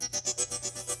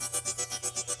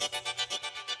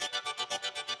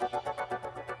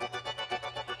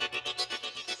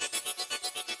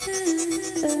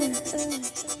I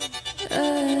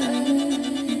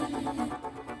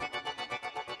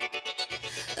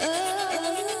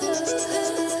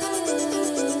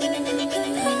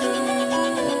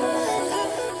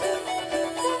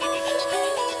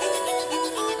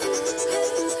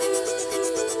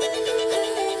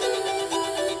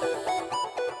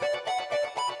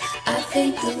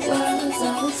think the world's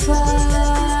on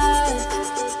fire,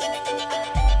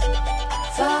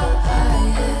 fire.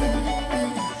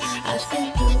 I think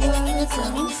the world's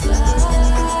on fire.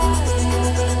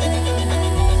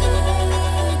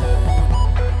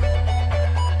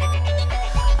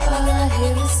 All I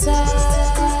hear is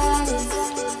silence,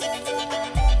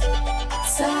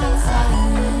 silence.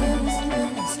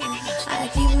 I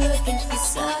keep looking for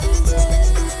silence.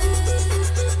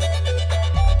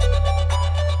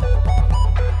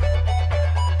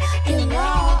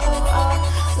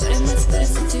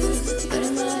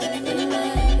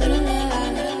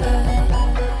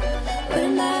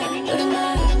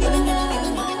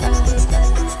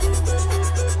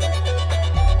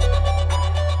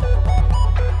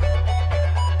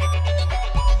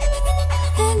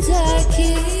 I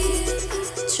keep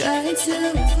trying to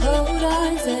hold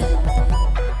on to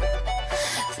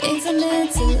things I meant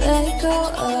to let go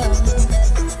of.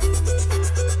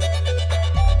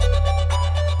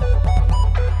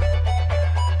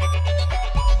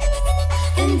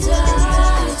 And I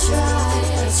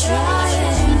try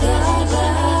and go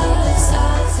lost.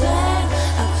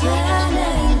 I plan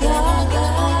and go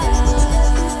lost.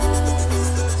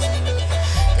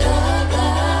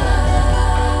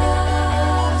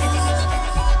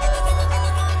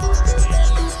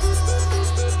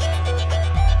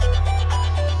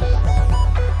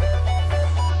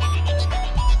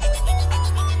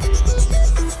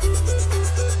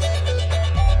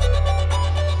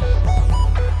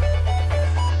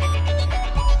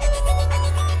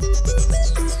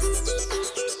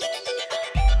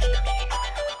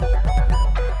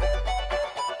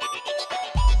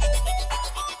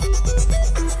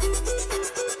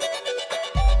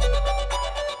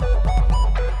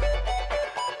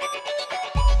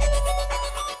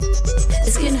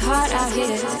 It's getting hot out here.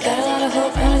 Got a lot of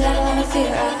hope and I got a lot of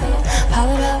fear. I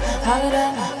pile it up, pile it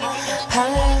up,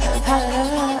 pile it up, pile it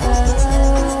up.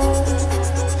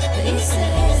 But he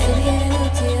said it ain't no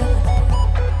deal.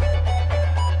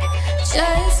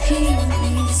 Just keep me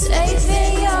safe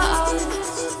in your arms,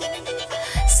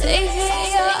 safe in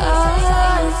your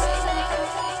arms.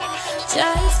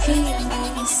 Just keep me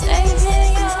safe in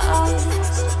your arms.